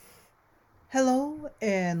Hello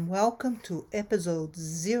and welcome to episode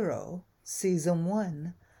 0, season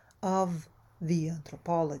 1 of The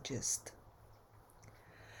Anthropologist.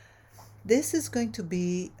 This is going to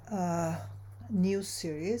be a new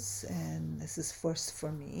series, and this is first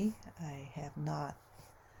for me. I have not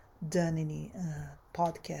done any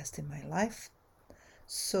podcast in my life.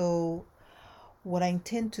 So what I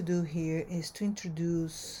intend to do here is to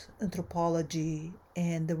introduce anthropology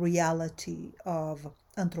and the reality of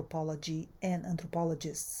anthropology and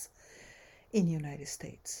anthropologists in the United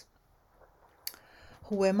States.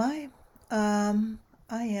 Who am I? I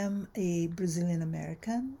am a Brazilian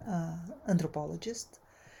American anthropologist.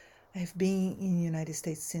 I've been in the United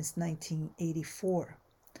States since 1984.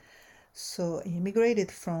 So I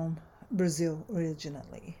immigrated from Brazil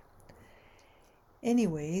originally.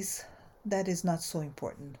 Anyways, that is not so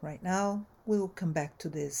important right now. We'll come back to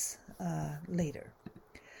this later.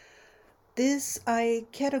 I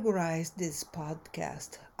categorize this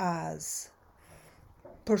podcast as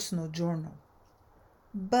personal journal,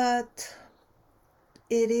 but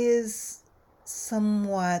it is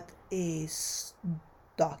somewhat a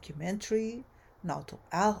documentary, an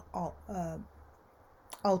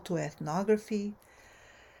autoethnography,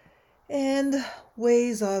 and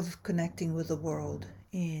ways of connecting with the world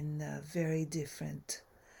in very different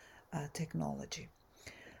technology.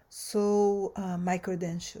 So my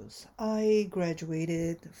credentials. I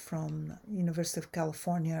graduated from University of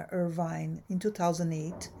California, Irvine in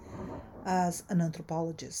 2008 as an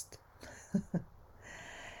anthropologist.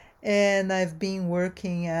 And I've been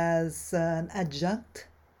working as an adjunct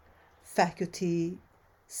faculty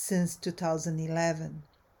since 2011.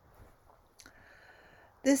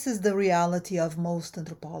 This is the reality of most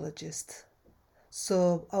anthropologists.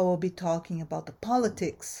 So I will be talking about the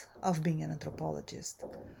politics of being an anthropologist.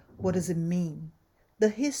 What does it mean? The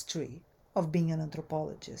history of being an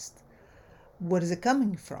anthropologist. What is it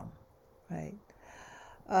coming from, right?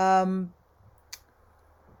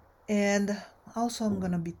 And also I'm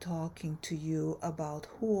going to be talking to you about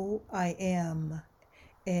who I am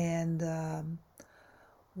and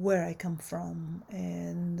where I come from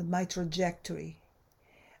and my trajectory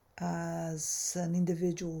as an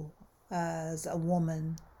individual, as a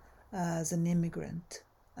woman, as an immigrant,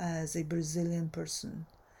 as a Brazilian person,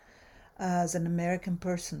 as an American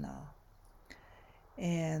person now,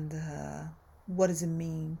 and what does it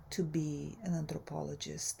mean to be an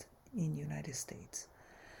anthropologist in the United States.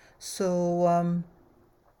 So I'll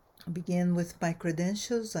begin with my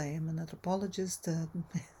credentials. I am an anthropologist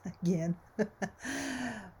again.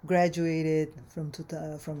 Graduated from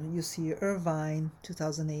UC Irvine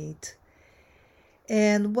 2008.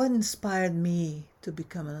 And what inspired me to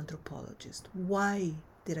become an anthropologist? Why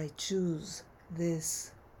did I choose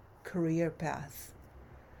this career path?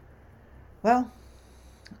 Well,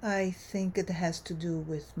 I think it has to do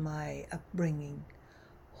with my upbringing,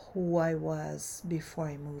 who I was before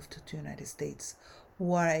I moved to the United States,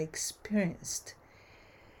 what I experienced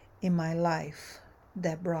in my life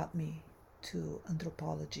that brought me to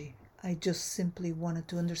anthropology. I just simply wanted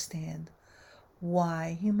to understand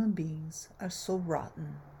why human beings are so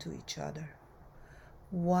rotten to each other.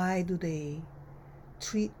 Why do they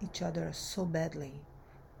treat each other so badly?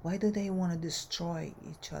 Why do they want to destroy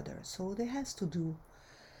each other? So this has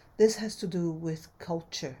to do with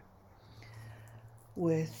culture,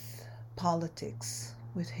 with politics,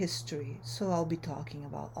 with history. So I'll be talking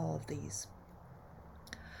about all of these.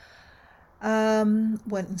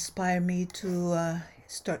 What inspired me to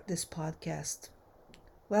start this podcast?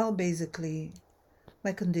 Well, basically,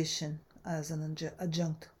 my condition as an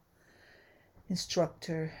adjunct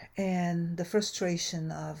instructor and the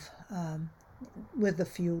frustration of with the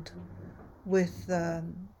field, with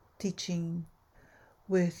teaching,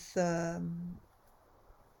 with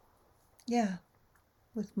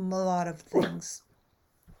with a lot of things.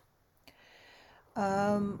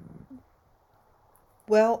 I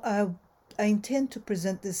intend to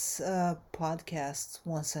present this podcast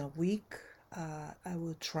once a week. I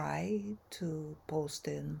will try to post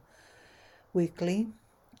them weekly.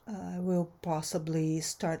 I will possibly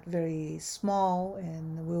start very small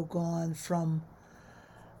and we'll go on from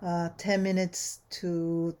 10 minutes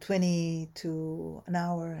to 20 to an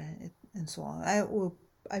hour and so on.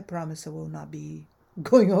 I promise I will not be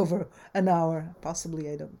going over an hour. Possibly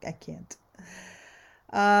I can't.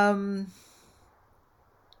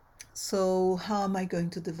 So how am I going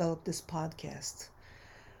to develop this podcast?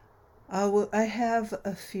 I have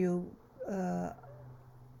a few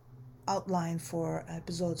outline for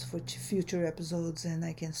episodes, for future episodes, and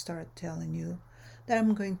I can start telling you that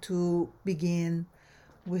I'm going to begin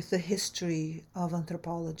with the history of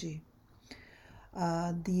anthropology.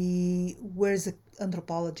 Where is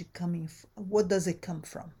anthropology coming from? What does it come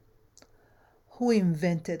from? Who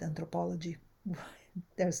invented anthropology?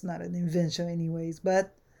 There's not an invention anyways,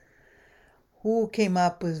 but who came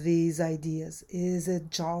up with these ideas? Is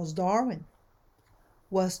it Charles Darwin?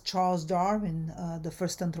 Was Charles Darwin the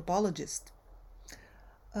first anthropologist?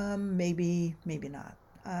 Maybe not.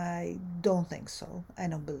 I don't think so. I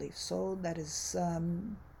don't believe so. That is,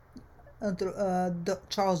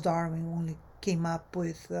 Charles Darwin only came up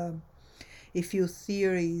with a few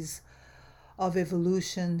theories of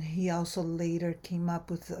evolution. He also later came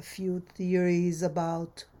up with a few theories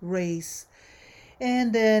about race.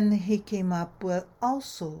 And then he came up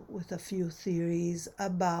also with a few theories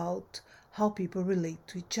about how people relate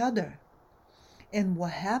to each other and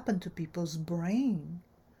what happened to people's brain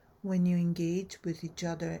when you engage with each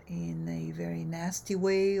other in a very nasty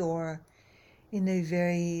way or in a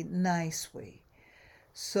very nice way.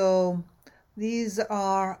 So these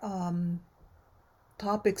are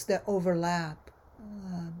topics that overlap.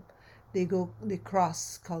 They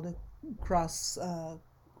cross, called a cross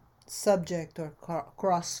subject or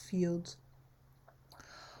cross fields.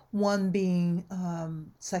 One being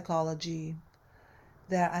psychology,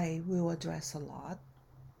 that I will address a lot.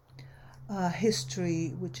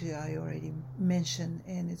 History, which I already mentioned,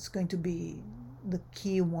 and it's going to be the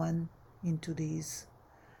key one into these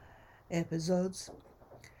episodes.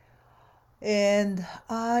 And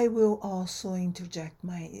I will also interject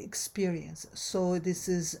my experience. So this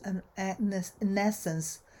is in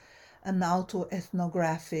essence an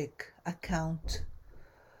autoethnographic account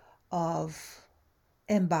of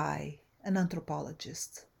and by an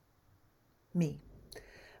anthropologist, me.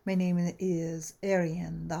 My name is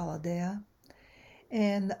Ariane Dalladea,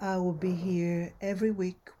 and I will be here every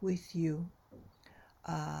week with you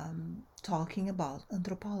talking about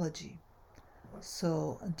anthropology.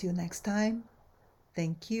 So until next time,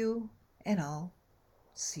 thank you, and I'll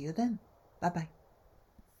see you then. Bye-bye.